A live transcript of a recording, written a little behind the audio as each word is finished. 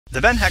The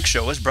Ben Heck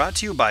Show is brought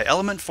to you by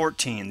Element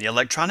 14, the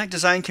electronic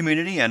design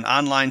community and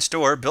online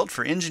store built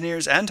for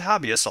engineers and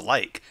hobbyists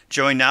alike.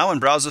 Join now and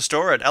browse the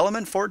store at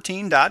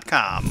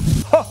element14.com.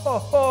 Ho ho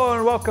ho,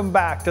 and welcome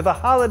back to the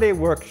Holiday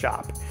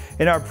Workshop.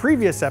 In our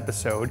previous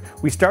episode,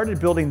 we started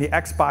building the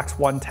Xbox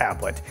One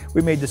tablet.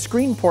 We made the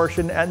screen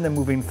portion and the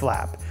moving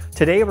flap.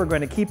 Today we're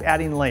going to keep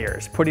adding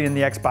layers, putting in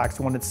the Xbox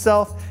One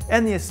itself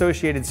and the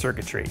associated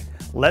circuitry.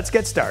 Let's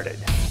get started.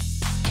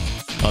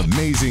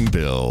 Amazing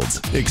builds,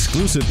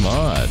 exclusive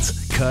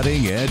mods,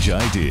 cutting-edge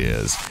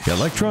ideas,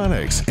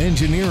 electronics,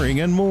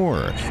 engineering, and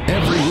more.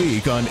 Every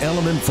week on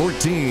Element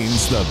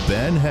 14's The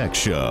Ben Heck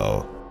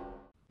Show.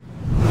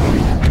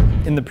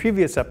 In the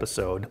previous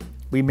episode,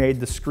 we made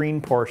the screen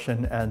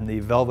portion and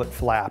the velvet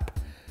flap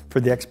for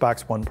the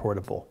Xbox One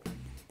Portable.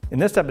 In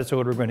this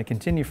episode, we're going to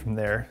continue from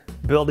there,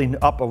 building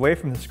up away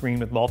from the screen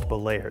with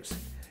multiple layers.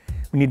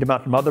 We need to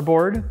mount the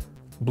motherboard,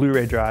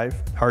 Blu-ray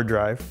drive, hard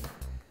drive,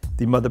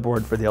 the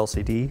motherboard for the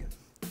LCD,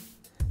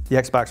 the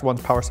Xbox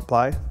One's power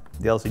supply,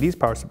 the LCD's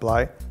power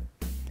supply,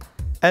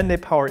 and a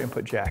power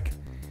input jack.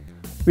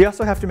 We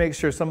also have to make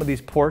sure some of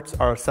these ports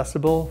are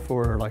accessible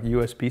for like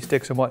USB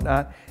sticks and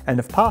whatnot, and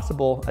if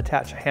possible,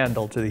 attach a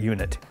handle to the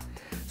unit.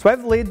 So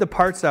I've laid the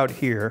parts out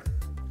here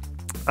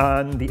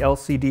on the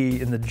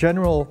LCD in the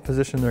general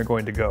position they're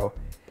going to go.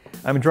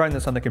 I'm drawing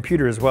this on the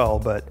computer as well,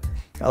 but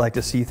I like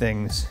to see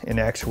things in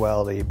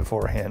actuality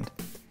beforehand.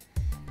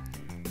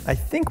 I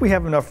think we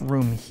have enough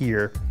room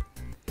here.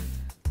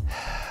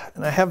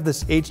 And I have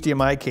this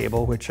HDMI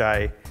cable, which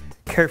I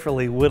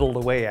carefully whittled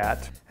away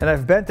at, and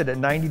I've bent it at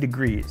 90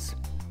 degrees.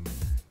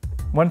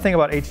 One thing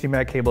about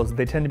HDMI cables is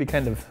they tend to be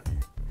kind of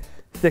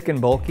thick and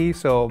bulky,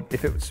 so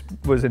if it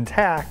was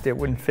intact, it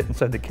wouldn't fit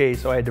inside the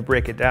case, so I had to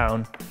break it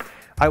down.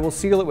 I will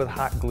seal it with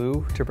hot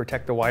glue to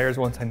protect the wires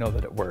once I know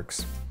that it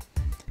works.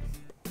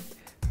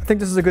 I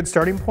think this is a good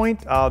starting point.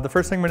 The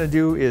first thing I'm going to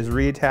do is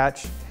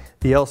reattach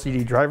the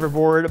LCD driver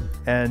board,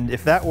 and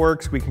if that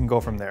works, we can go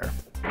from there.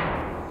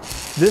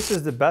 This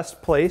is the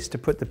best place to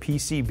put the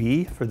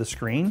PCB for the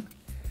screen,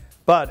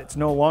 but it's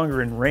no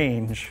longer in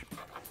range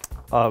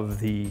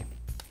of the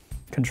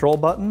control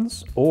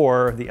buttons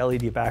or the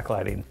LED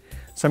backlighting.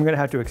 So I'm going to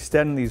have to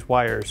extend these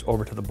wires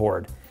over to the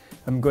board.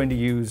 I'm going to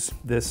use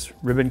this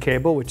ribbon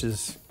cable, which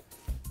is,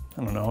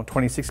 I don't know,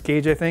 26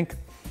 gauge, I think.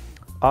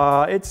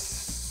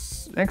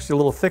 It's actually a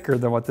little thicker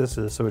than what this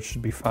is, so it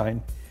should be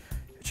fine.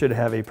 It should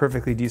have a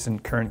perfectly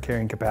decent current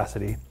carrying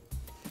capacity.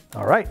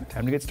 All right,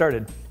 time to get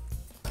started.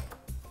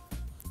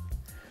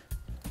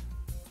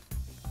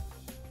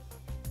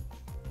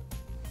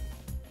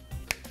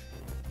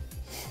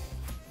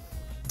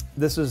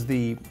 This is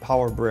the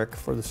power brick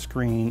for the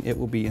screen. It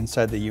will be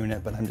inside the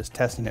unit, but I'm just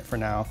testing it for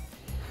now.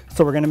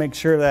 So we're gonna make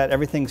sure that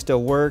everything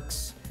still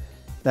works,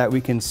 that we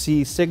can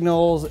see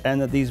signals, and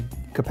that these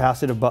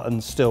capacitive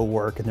buttons still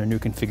work in their new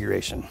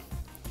configuration.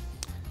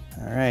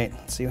 All right,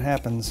 let's see what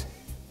happens.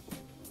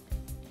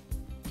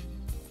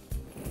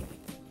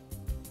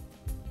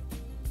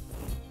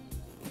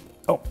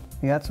 Oh,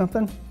 you got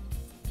something?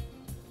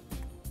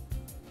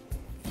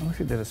 I wish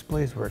the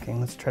display's working.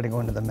 Let's try to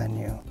go into the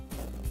menu.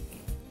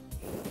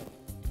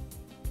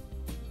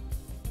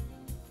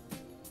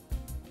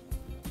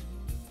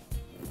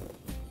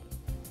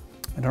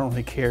 I don't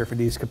really care for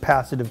these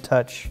capacitive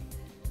touch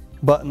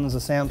buttons the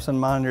Samsung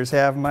monitors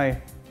have. My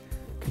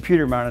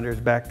computer monitors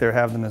back there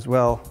have them as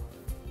well.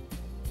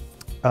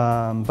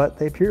 But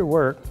they appear to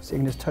work. So you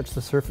can just touch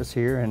the surface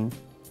here and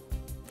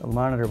the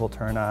monitor will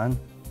turn on.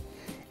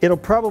 It'll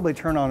probably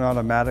turn on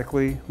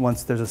automatically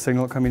once there's a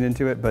signal coming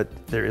into it,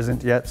 but there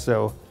isn't yet.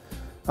 So,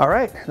 all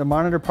right, the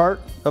monitor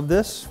part of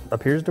this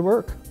appears to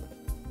work.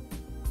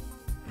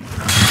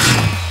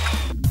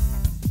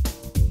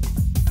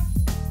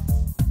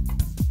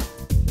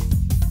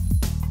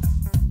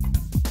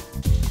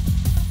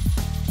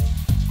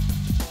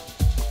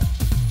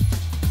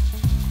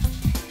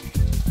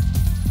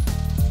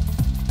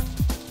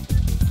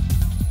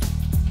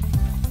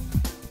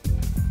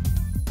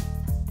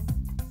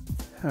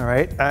 All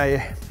right,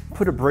 I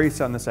put a brace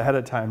on this ahead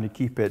of time to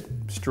keep it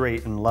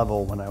straight and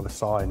level when I was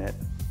sawing it.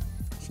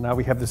 So now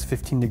we have this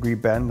 15-degree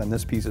bend on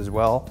this piece as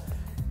well.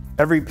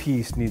 Every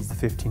piece needs the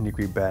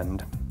 15-degree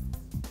bend.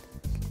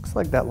 Looks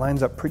like that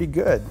lines up pretty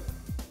good.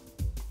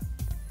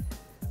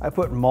 I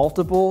put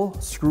multiple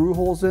screw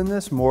holes in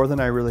this, more than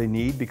I really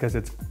need because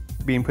it's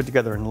being put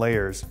together in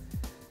layers.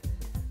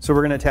 So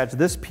we're gonna attach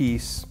this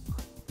piece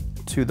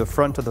to the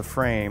front of the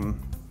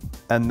frame,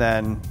 and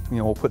then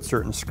we'll put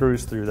certain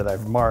screws through that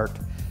I've marked,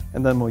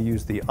 and then we'll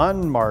use the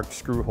unmarked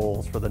screw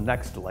holes for the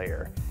next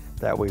layer.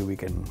 That way we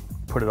can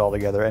put it all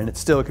together and it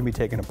still can be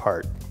taken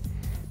apart.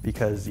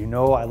 Because I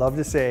love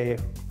to say,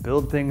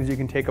 build things you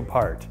can take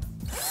apart.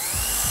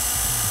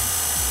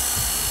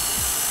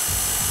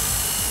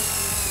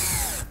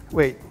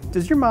 Wait,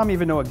 does your mom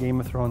even know what Game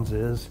of Thrones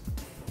is?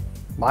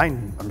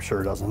 Mine, I'm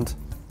sure, doesn't.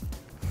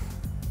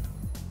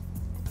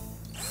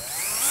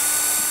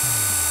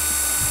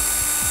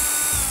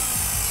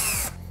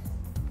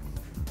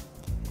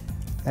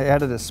 I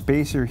added a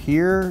spacer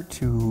here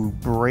to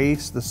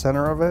brace the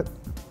center of it.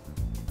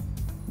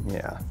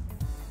 Yeah.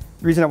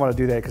 The reason I want to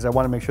do that is because I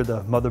want to make sure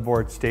the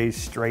motherboard stays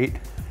straight.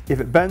 If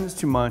it bends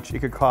too much, it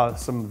could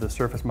cause some of the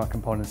surface mount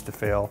components to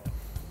fail.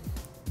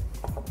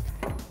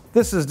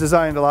 This is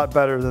designed a lot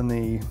better than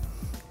the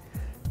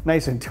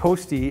nice and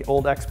toasty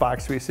old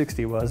Xbox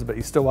 360 was, but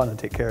you still want to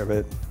take care of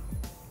it.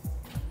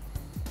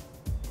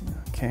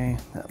 Okay,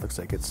 that looks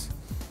like it's...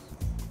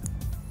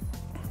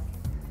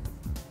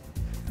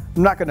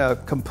 I'm not going to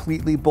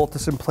completely bolt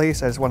this in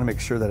place. I just want to make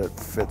sure that it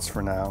fits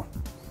for now.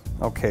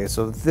 Okay,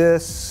 so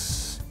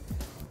this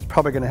is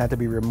probably going to have to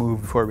be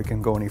removed before we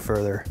can go any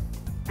further.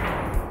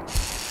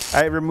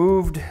 I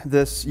removed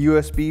this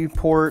USB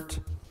port,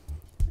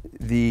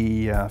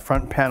 the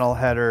front panel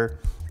header,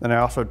 and I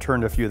also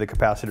turned a few of the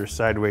capacitors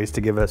sideways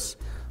to give us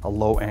a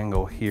low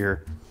angle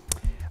here.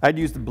 I'd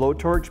use the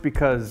blowtorch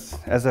because,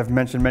 as I've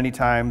mentioned many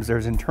times,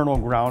 there's internal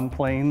ground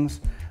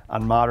planes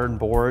on modern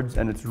boards,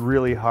 and it's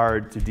really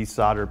hard to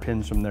desolder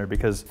pins from there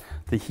because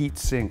the heat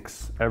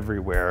sinks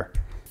everywhere.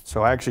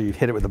 So I actually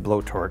hit it with a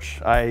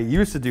blowtorch. I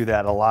used to do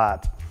that a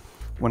lot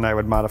when I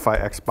would modify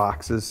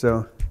Xboxes,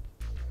 so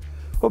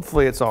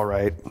hopefully it's all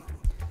right.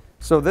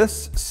 So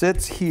this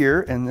sits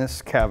here in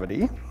this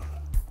cavity.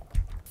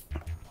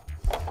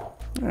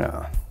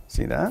 Yeah,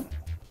 see that?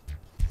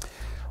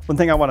 One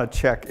thing I want to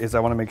check is I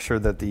want to make sure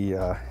that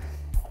the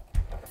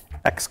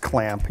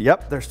X-clamp,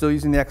 yep, they're still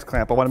using the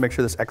X-clamp. I want to make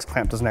sure this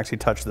X-clamp doesn't actually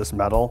touch this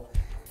metal.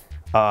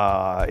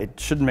 It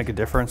shouldn't make a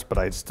difference, but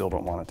I still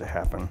don't want it to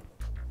happen.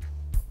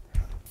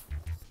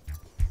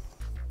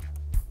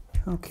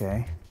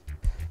 Okay.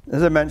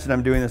 As I mentioned,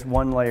 I'm doing this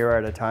one layer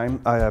at a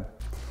time.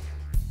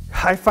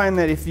 I find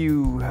that if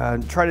you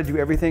try to do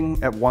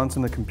everything at once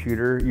on the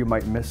computer, you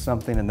might miss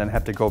something and then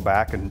have to go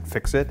back and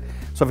fix it.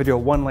 So if I do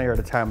it one layer at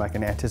a time, I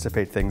can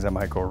anticipate things that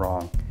might go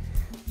wrong.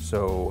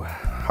 So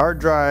hard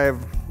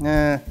drive,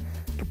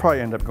 it'll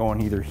probably end up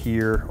going either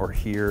here or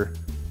here.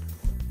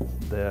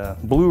 The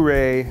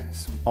Blu-ray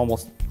is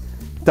almost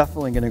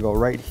definitely going to go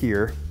right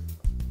here.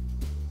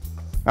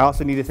 I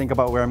also need to think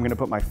about where I'm going to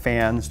put my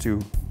fans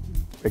to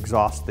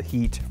exhaust the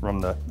heat from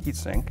the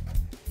heatsink.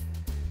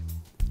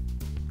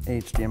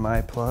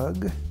 HDMI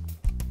plug.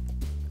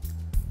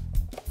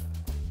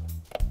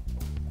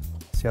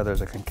 See how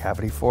there's a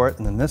concavity for it,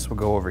 and then this will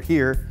go over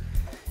here,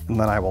 and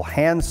then I will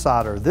hand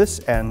solder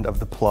this end of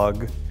the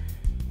plug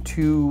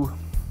to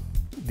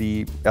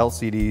the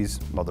LCD's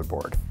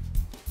motherboard.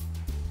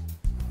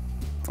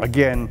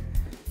 Again,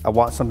 I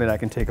want something I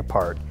can take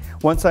apart.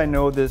 Once I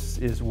know this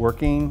is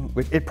working,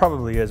 which it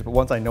probably is, but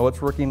once I know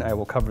it's working, I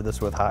will cover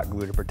this with hot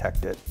glue to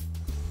protect it.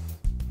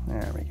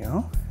 There we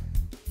go.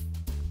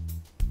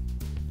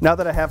 Now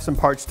that I have some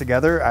parts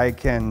together, I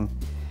can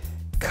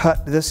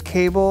cut this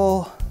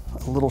cable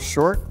a little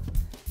short,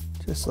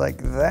 just like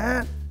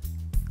that.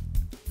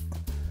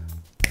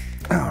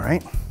 All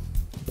right.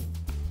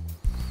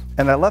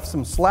 And I left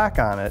some slack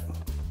on it,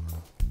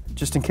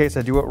 just in case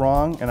I do it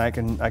wrong, and I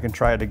can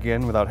try it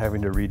again without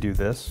having to redo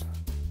this.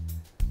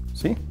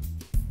 See?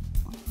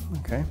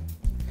 Okay.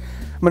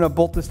 I'm gonna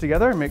bolt this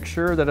together and make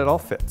sure that it all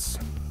fits.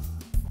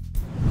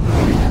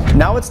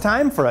 Now it's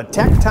time for a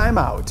tech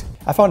timeout.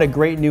 I found a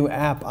great new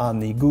app on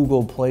the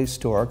Google Play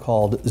Store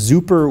called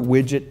Zooper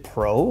Widget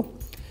Pro.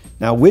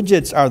 Now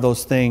widgets are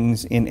those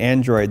things in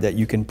Android that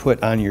you can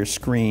put on your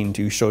screen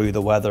to show you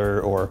the weather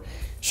or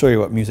show you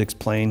what music's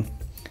playing.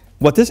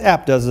 What this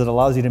app does is it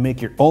allows you to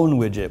make your own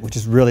widget, which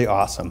is really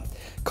awesome.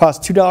 It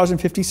costs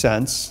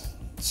 $2.50,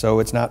 so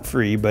it's not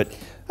free, but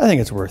I think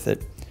it's worth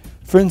it.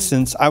 For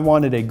instance, I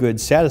wanted a good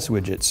status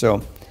widget,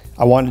 so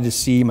I wanted to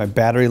see my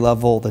battery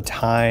level, the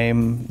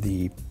time,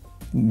 the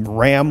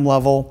RAM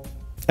level.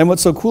 And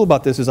what's so cool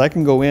about this is I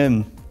can go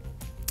in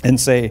and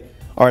say,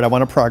 all right, I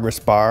want a progress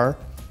bar.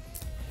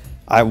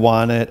 I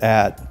want it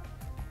at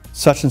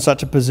such and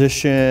such a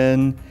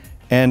position,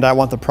 and I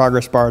want the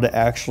progress bar to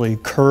actually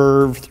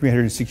curve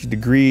 360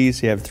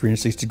 degrees. You have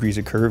 360 degrees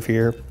of curve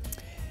here.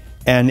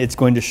 And it's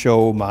going to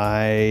show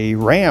my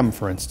RAM,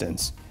 for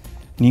instance.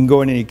 And you can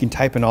go in and you can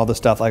type in all the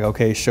stuff like,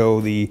 okay,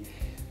 show the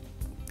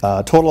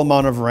total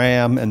amount of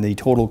RAM and the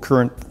total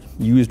current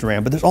used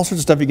RAM. But there's all sorts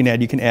of stuff you can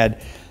add. You can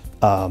add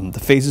the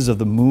phases of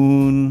the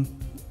moon,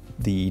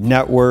 the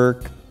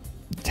network,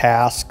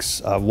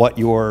 tasks, what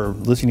you're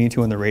listening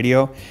to on the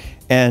radio.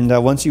 And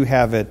once you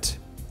have it,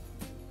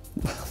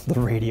 the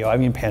radio, I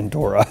mean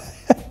Pandora.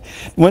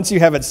 Once you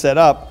have it set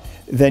up,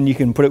 then you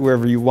can put it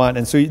wherever you want.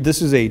 And so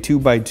this is a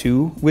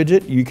 2x2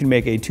 widget. You can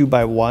make a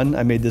 2x1.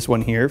 I made this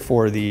one here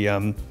for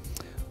the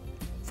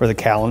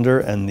calendar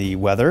and the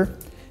weather.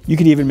 You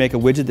can even make a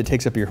widget that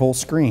takes up your whole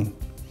screen.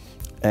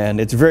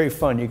 And it's very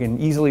fun. You can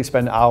easily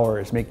spend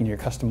hours making your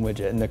custom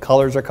widget, and the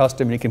colors are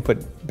custom, and you can put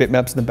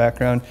bitmaps in the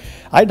background.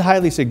 I'd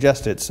highly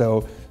suggest it.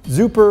 So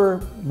Zooper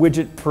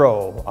Widget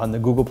Pro on the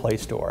Google Play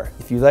Store.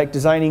 If you like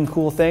designing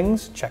cool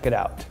things, check it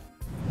out.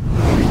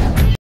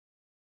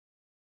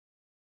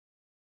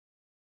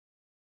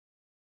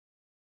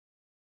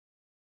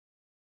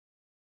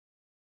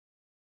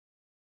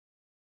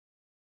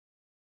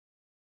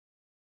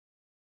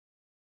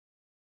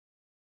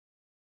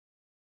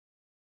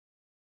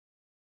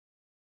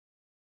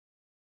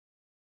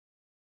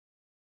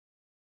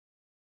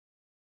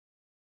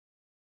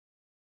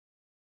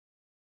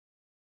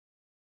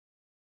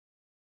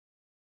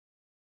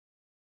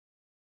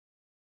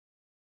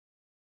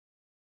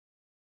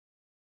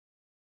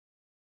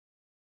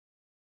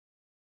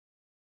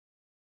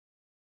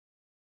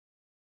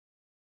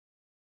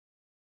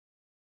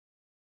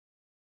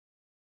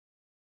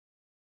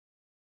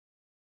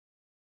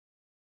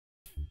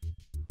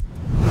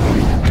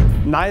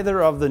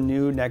 Neither of the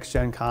new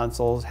next-gen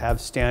consoles have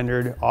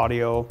standard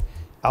audio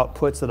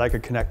outputs that I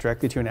could connect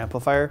directly to an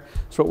amplifier.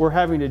 So what we're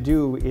having to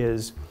do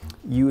is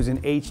use an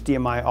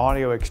HDMI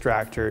audio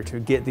extractor to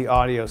get the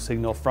audio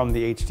signal from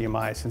the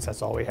HDMI, since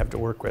that's all we have to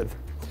work with.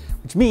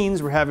 Which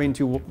means we're having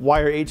to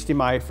wire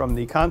HDMI from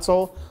the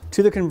console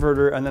to the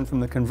converter, and then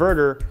from the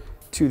converter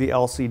to the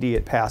LCD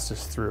it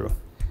passes through.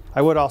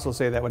 I would also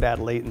say that would add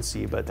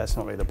latency, but that's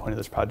not really the point of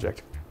this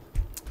project.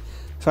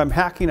 So I'm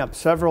hacking up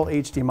several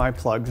HDMI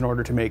plugs in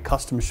order to make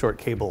custom short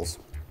cables.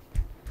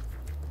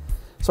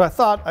 So I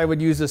thought I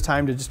would use this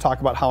time to just talk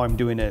about how I'm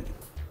doing it.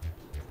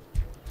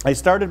 I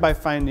started by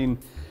finding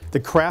the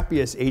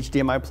crappiest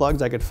HDMI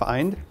plugs I could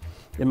find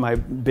in my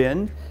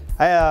bin.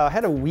 I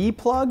had a Wii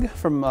plug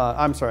from,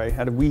 I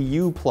had a Wii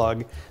U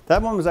plug.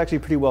 That one was actually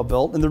pretty well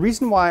built. And the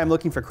reason why I'm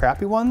looking for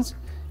crappy ones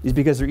is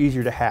because they're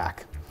easier to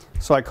hack.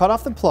 So I cut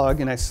off the plug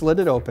and I slid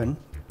it open.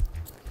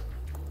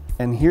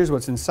 And here's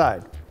what's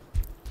inside.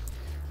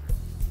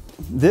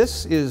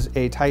 This is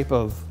a type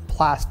of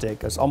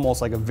plastic. It's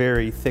almost like a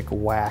very thick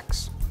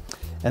wax.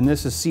 And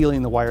this is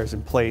sealing the wires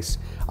in place.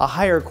 A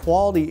higher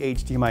quality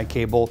HDMI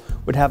cable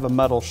would have a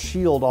metal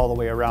shield all the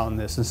way around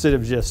this instead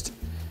of just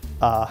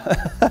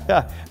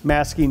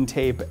masking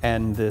tape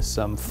and this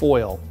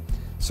foil.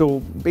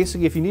 So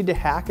basically, if you need to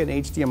hack an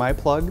HDMI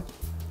plug,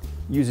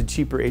 use a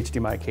cheaper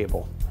HDMI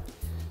cable.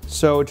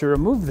 So to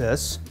remove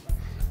this,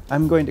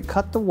 I'm going to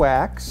cut the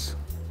wax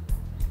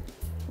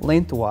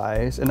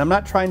lengthwise, and I'm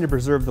not trying to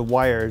preserve the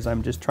wires,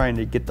 I'm just trying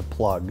to get the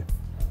plug.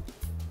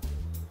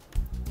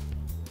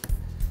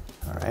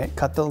 All right,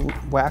 cut the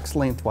wax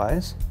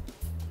lengthwise.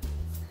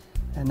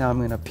 And now I'm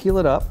going to peel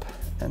it up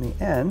and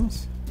the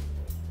ends.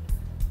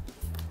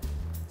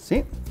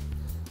 See,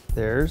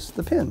 there's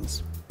the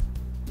pins.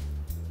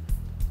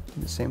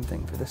 Do the same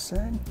thing for this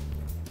side.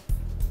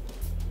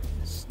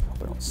 Just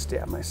hope I don't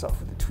stab myself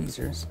with the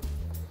tweezers.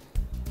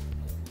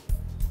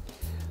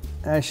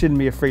 I shouldn't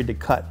be afraid to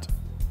cut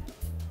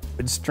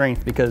with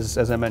strength because,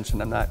 as I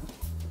mentioned, I'm not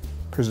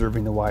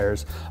preserving the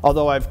wires.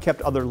 Although I've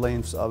kept other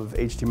lengths of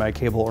HDMI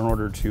cable in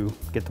order to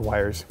get the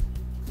wires.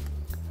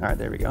 All right,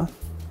 there we go.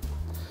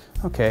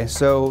 Okay,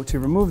 so to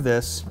remove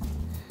this,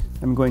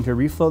 I'm going to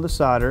reflow the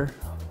solder.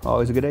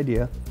 Always a good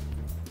idea.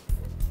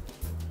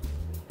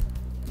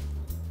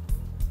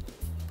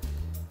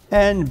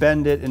 And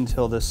bend it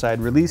until this side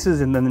releases,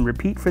 and then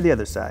repeat for the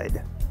other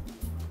side.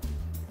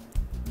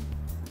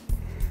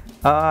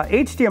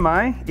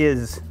 HDMI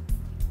is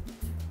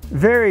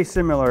very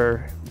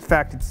similar. In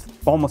fact, it's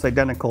almost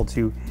identical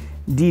to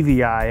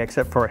DVI,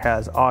 except for it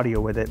has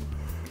audio with it.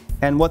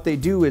 And what they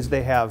do is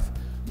they have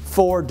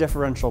 4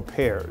 differential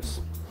pairs.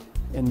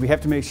 And we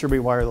have to make sure we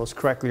wire those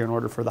correctly in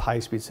order for the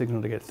high-speed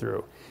signal to get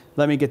through.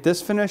 Let me get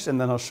this finished and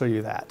then I'll show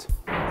you that.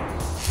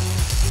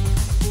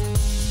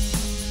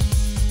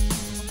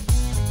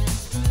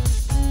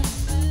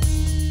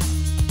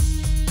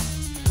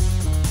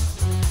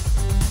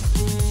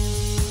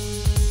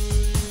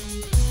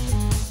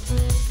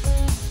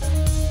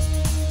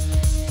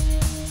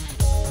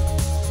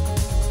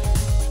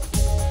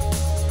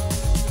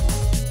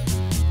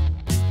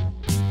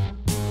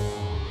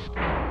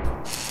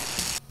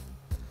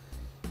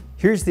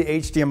 Here's the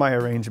HDMI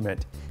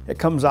arrangement. It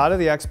comes out of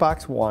the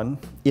Xbox One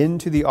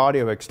into the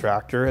audio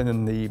extractor, and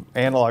then the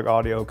analog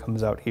audio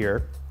comes out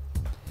here.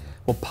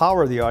 We'll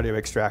power the audio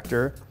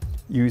extractor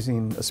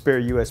using a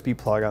spare USB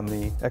plug on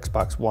the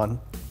Xbox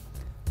One.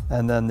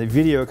 And then the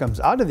video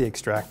comes out of the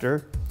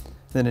extractor,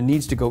 then it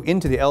needs to go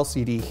into the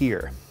LCD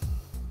here.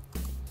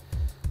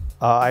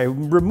 I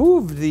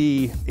removed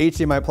the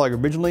HDMI plug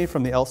originally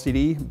from the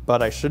LCD,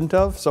 but I shouldn't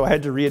have, so I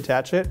had to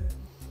reattach it.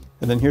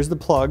 And then here's the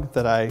plug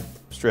that I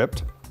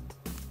stripped.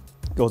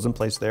 Goes in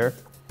place there.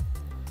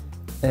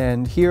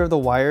 And here are the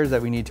wires that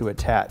we need to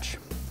attach.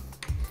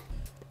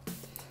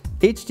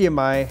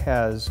 HDMI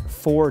has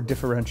 4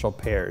 differential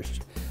pairs.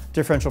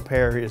 Differential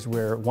pair is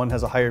where one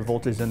has a higher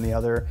voltage than the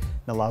other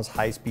and allows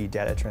high-speed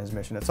data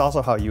transmission. It's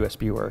also how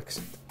USB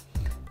works.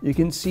 You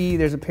can see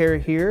there's a pair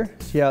here.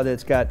 See how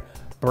it's got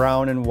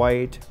brown and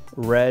white,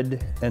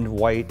 red and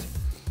white,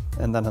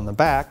 and then on the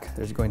back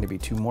there's going to be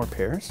 2 more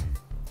pairs.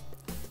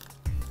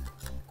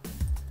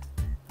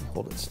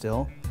 Hold it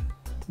still.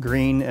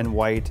 Green and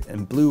white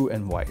and blue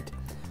and white.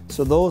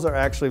 So those are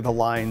actually the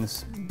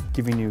lines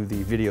giving you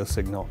the video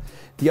signal.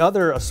 The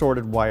other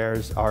assorted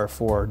wires are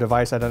for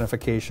device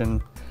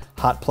identification,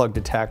 hot plug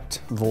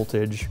detect,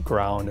 voltage,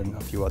 ground, and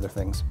a few other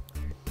things.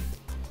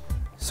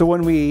 So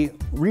when we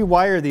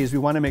rewire these, we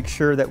want to make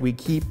sure that we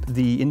keep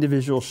the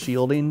individual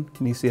shielding.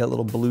 Can you see that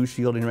little blue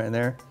shielding right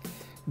there?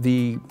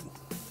 The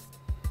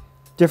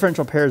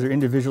differential pairs are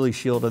individually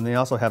shielded, and they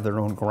also have their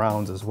own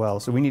grounds as well.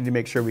 So we need to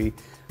make sure we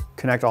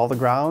connect all the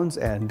grounds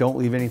and don't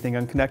leave anything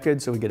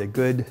unconnected so we get a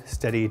good,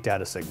 steady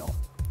data signal.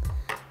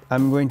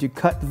 I'm going to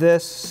cut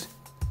this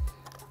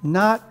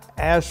not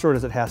as short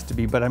as it has to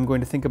be, but I'm going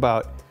to think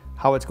about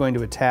how it's going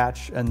to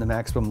attach and the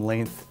maximum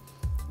length.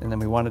 And then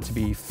we want it to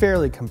be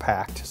fairly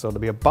compact, so it'll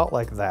be about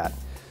like that.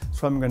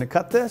 So I'm going to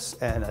cut this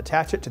and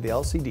attach it to the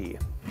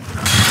LCD.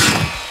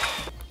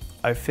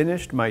 I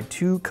finished my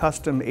 2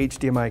 custom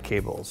HDMI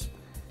cables.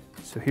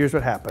 So here's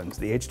what happens.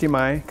 The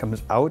HDMI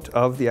comes out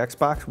of the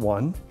Xbox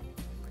One,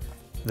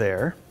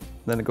 there.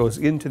 Then it goes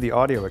into the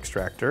audio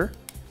extractor.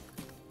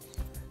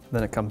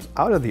 Then it comes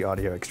out of the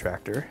audio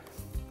extractor.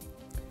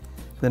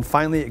 Then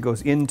finally it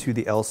goes into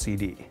the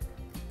LCD.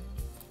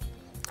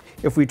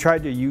 If we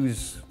tried to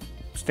use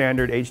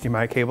standard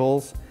HDMI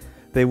cables,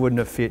 they wouldn't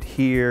have fit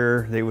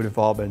here. They would have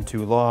all been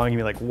too long.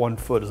 Even like 1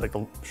 foot is like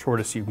the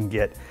shortest you can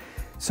get.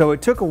 So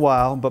it took a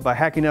while, but by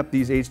hacking up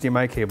these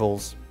HDMI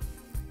cables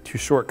to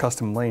short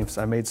custom lengths,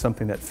 I made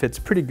something that fits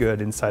pretty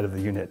good inside of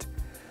the unit.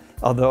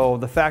 Although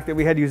the fact that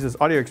we had to use this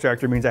audio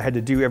extractor means I had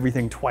to do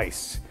everything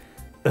twice.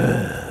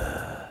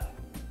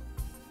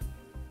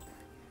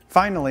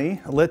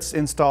 Finally, let's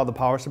install the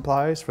power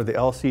supplies for the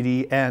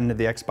LCD and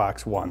the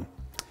Xbox One.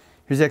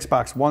 Here's the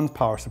Xbox One's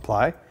power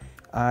supply.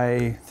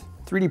 I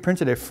 3D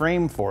printed a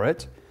frame for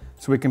it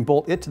so we can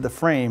bolt it to the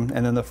frame,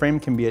 and then the frame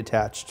can be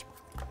attached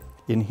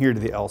in here to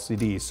the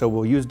LCD. So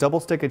we'll use double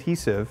stick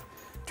adhesive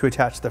to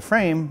attach the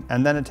frame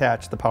and then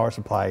attach the power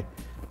supply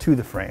to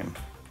the frame.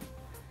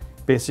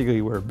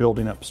 Basically, we're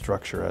building up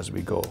structure as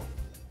we go.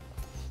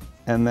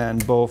 And then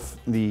both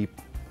the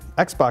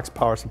Xbox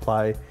power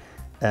supply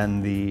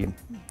and the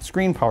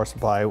screen power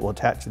supply will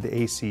attach to the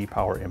AC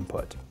power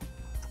input.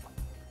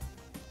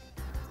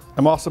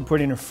 I'm also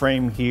putting a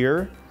frame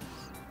here,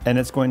 and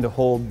it's going to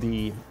hold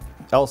the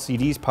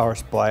LCD's power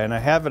supply, and I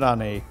have it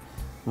on a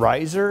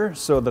riser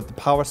so that the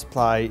power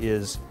supply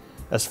is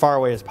as far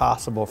away as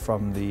possible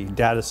from the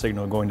data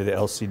signal going to the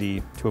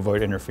LCD to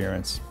avoid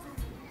interference.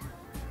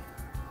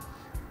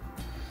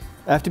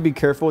 I have to be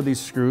careful with these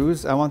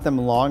screws. I want them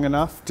long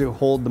enough to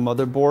hold the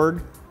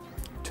motherboard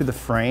to the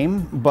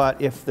frame,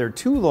 but if they're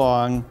too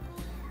long,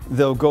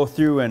 they'll go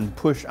through and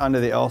push onto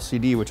the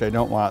LCD, which I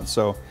don't want.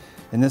 So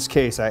in this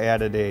case, I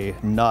added a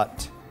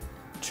nut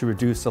to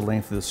reduce the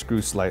length of the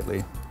screw slightly.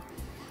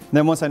 And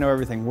then once I know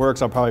everything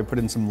works, I'll probably put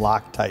in some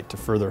Loctite to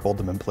further hold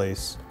them in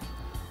place.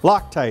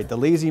 Loctite, the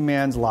lazy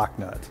man's lock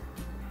nut.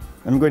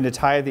 I'm going to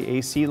tie the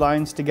AC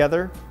lines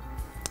together.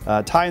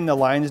 Tying the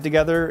lines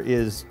together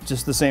is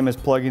just the same as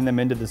plugging them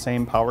into the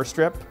same power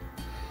strip.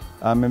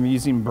 I'm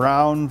using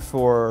brown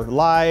for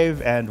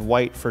live and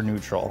white for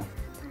neutral,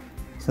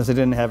 since I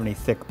didn't have any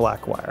thick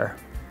black wire.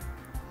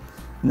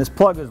 And this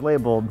plug is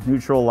labeled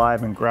neutral,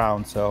 live, and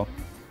ground, so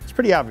it's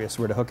pretty obvious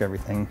where to hook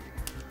everything.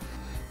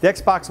 The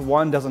Xbox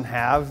One doesn't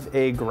have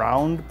a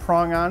ground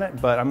prong on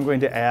it, but I'm going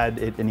to add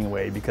it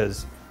anyway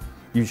because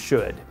you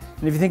should.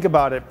 And if you think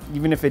about it,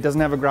 even if it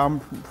doesn't have a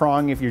ground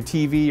prong, if your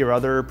TV or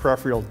other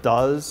peripheral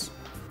does,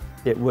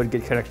 it would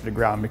get connected to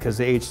ground because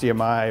the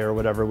HDMI or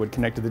whatever would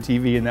connect to the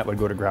TV and that would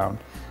go to ground.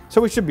 So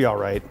we should be all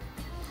right,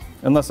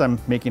 unless I'm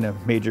making a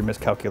major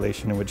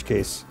miscalculation, in which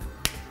case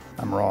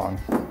I'm wrong.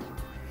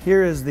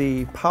 Here is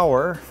the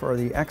power for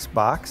the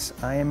Xbox.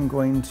 I am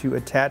going to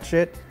attach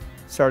it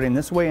starting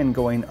this way and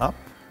going up.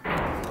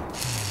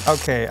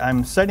 Okay,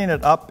 I'm setting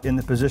it up in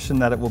the position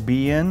that it will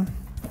be in.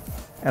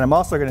 And I'm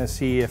also going to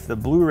see if the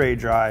Blu-ray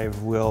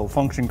drive will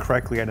function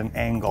correctly at an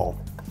angle.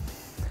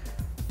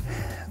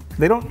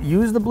 They don't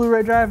use the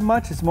Blu-ray drive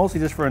much. It's mostly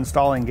just for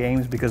installing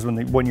games because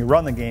when you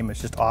run the game,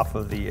 it's just off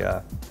of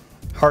the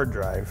hard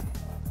drive.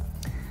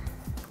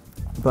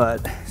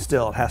 But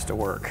still, it has to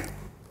work.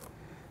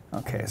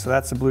 Okay, so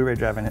that's the Blu-ray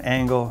drive at an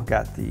angle.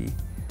 Got the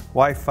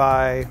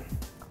Wi-Fi.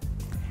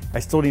 I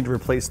still need to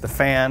replace the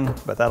fan,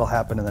 but that'll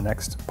happen in the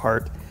next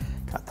part.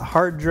 Got the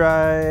hard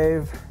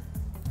drive.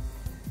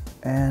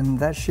 And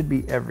that should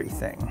be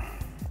everything.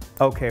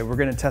 Okay, we're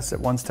gonna test it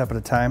one step at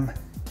a time.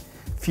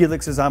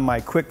 Felix is on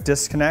my quick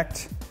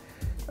disconnect.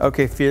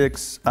 Okay,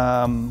 Felix,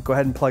 go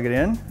ahead and plug it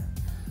in.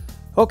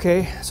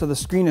 Okay, so the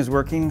screen is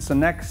working. So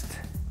next,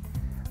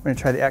 I'm gonna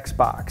try the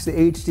Xbox. The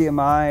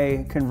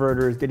HDMI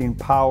converter is getting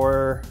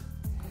power.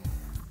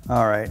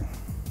 All right,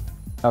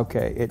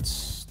 okay,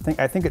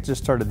 I think it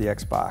just started the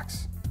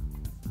Xbox.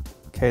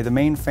 Okay, the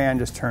main fan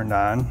just turned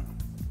on.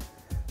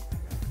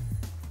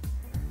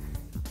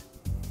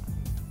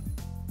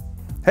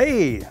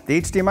 Hey,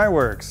 the HDMI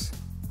works.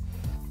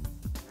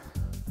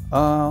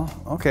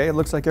 Okay, it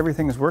looks like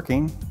everything is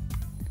working.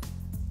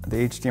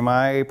 The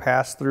HDMI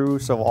passed through,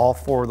 so all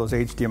 4 of those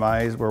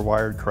HDMIs were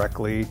wired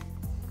correctly.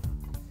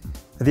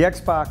 The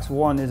Xbox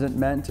One isn't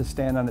meant to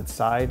stand on its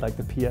side like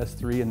the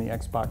PS3 and the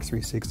Xbox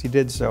 360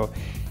 did, so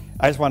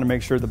I just want to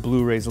make sure the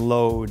Blu-rays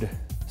load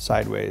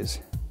sideways.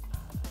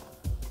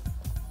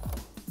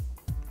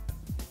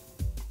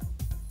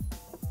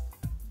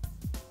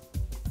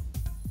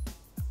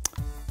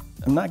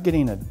 I'm not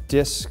getting a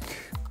disk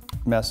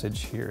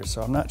message here,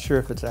 so I'm not sure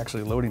if it's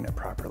actually loading it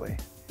properly.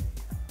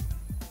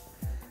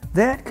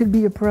 That could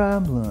be a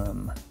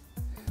problem.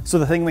 So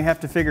the thing we have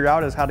to figure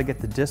out is how to get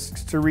the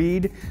discs to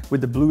read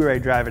with the Blu-ray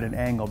drive at an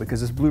angle,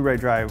 because this Blu-ray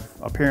drive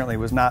apparently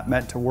was not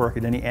meant to work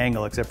at any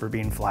angle except for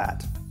being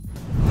flat.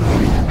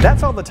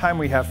 That's all the time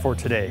we have for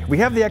today. We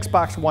have the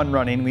Xbox One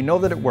running, we know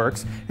that it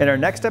works. In our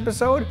next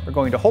episode, we're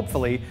going to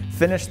hopefully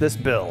finish this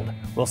build.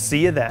 We'll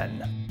see you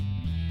then.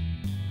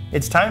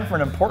 It's time for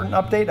an important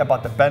update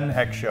about the Ben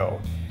Heck Show.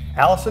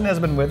 Allison has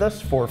been with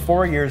us for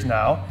 4 years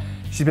now.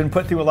 She's been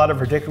put through a lot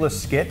of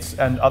ridiculous skits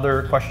and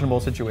other questionable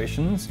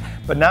situations,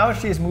 but now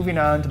she is moving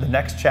on to the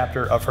next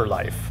chapter of her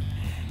life.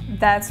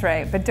 That's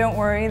right, but don't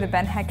worry, the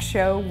Ben Heck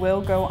Show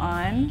will go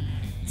on.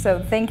 So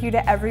thank you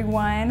to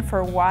everyone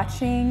for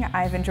watching.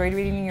 I've enjoyed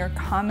reading your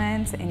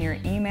comments and your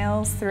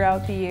emails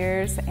throughout the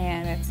years,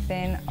 and it's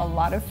been a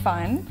lot of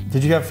fun.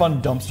 Did you have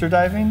fun dumpster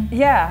diving?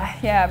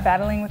 Yeah,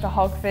 battling with the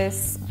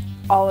Hulkfists,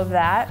 all of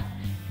that.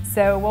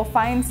 So we'll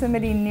find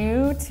somebody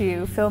new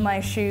to fill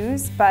my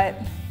shoes, but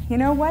you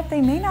know what?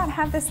 They may not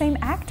have the same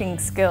acting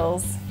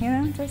skills,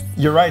 just...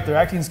 You're right, their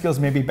acting skills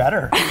may be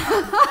better.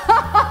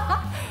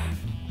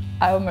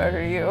 I'll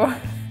murder you.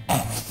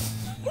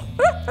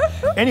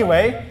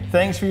 Anyway,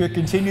 thanks for your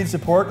continued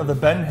support of the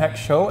Ben Heck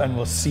Show, and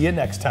we'll see you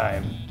next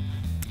time.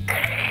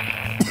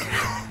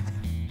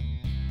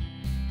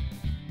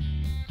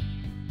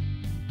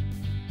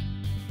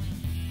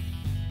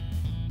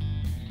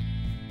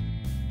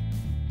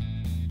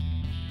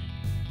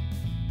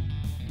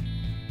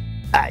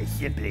 I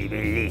simply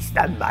released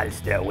the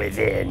monster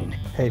within.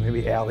 Hey,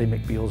 maybe Ally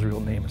McBeal's real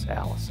name is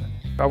Allison.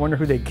 I wonder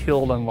who they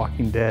killed on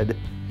Walking Dead.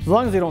 As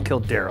long as they don't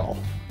kill Daryl.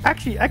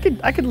 Actually, I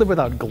could live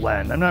without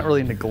Glenn. I'm not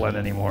really into Glenn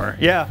anymore.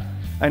 Yeah,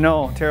 I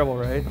know, terrible,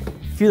 right?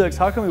 Felix,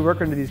 how can we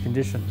work under these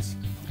conditions?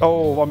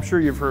 Oh, I'm sure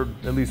you've heard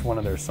at least one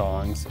of their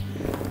songs.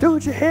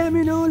 Don't you have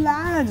me no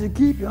lines to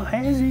keep your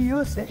hands to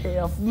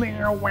yourself.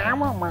 The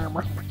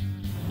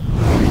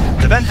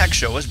Ben Heck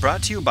Show is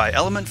brought to you by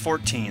Element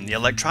 14, the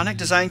electronic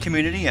design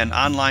community and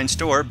online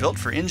store built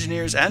for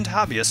engineers and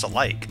hobbyists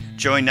alike.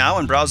 Join now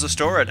and browse the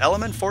store at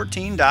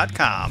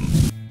element14.com.